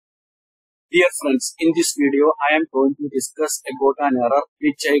Dear friends, in this video I am going to discuss about an error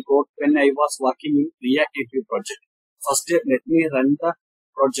which I got when I was working in React Native project. First, let me run the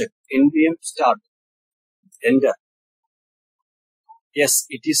project. npm start. Enter. Yes,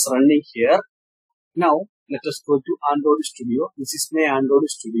 it is running here. Now, let us go to Android Studio. This is my Android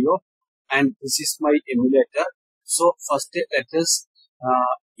Studio and this is my emulator. So, first let us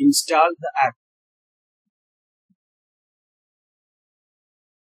install the app.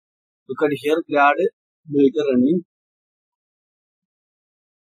 Look at here, glad builder running.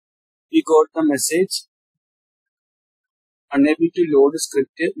 We got the message. Unable to load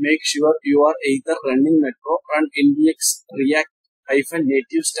script. Make sure you are either running Metro, run NDX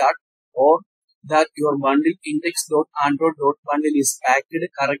React-native start, or that your bundle index.android.bundle is packed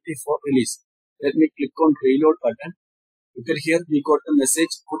correctly for release. Let me click on reload button. Look at here, we got the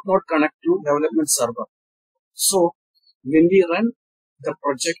message could not connect to development server. So when we run the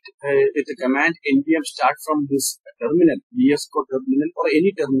project with the command npm start from this terminal, VS Code terminal or any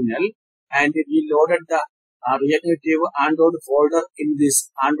terminal, and we loaded the React Native Android folder in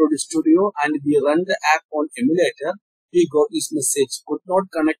this Android Studio and we run the app on emulator, we got this message could not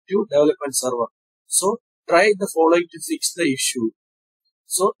connect to development server. So try the following to fix the issue.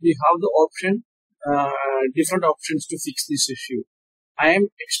 So we have the option, different options to fix this issue. I am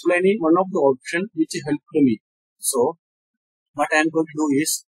explaining one of the options which helped me. So what I am going to do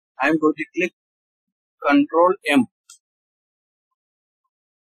is I am going to click Ctrl M.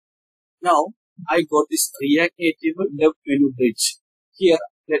 Now I got this React Native Dev menu bridge. Here,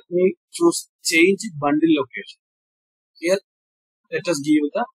 let me choose change bundle location. Here, let us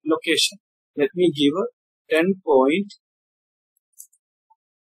give the location. Let me give a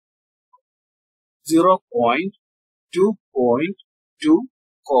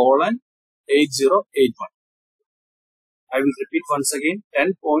 10.0.2.2:8081. I will repeat once again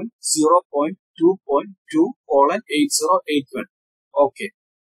 10.0.2.2:8081. Okay.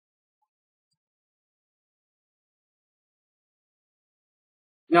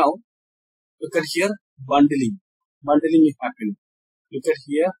 Now, look at here, bundling. Bundling is happening. Look at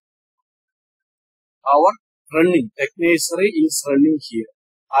here, our running. Tech Nursery is running here.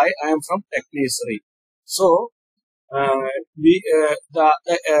 I am from Tech Nursery. So, the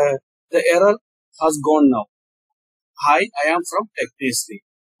error has gone now. Hi, I am from Tech Nursery.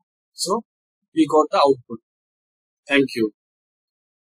 So, we got the output. Thank you.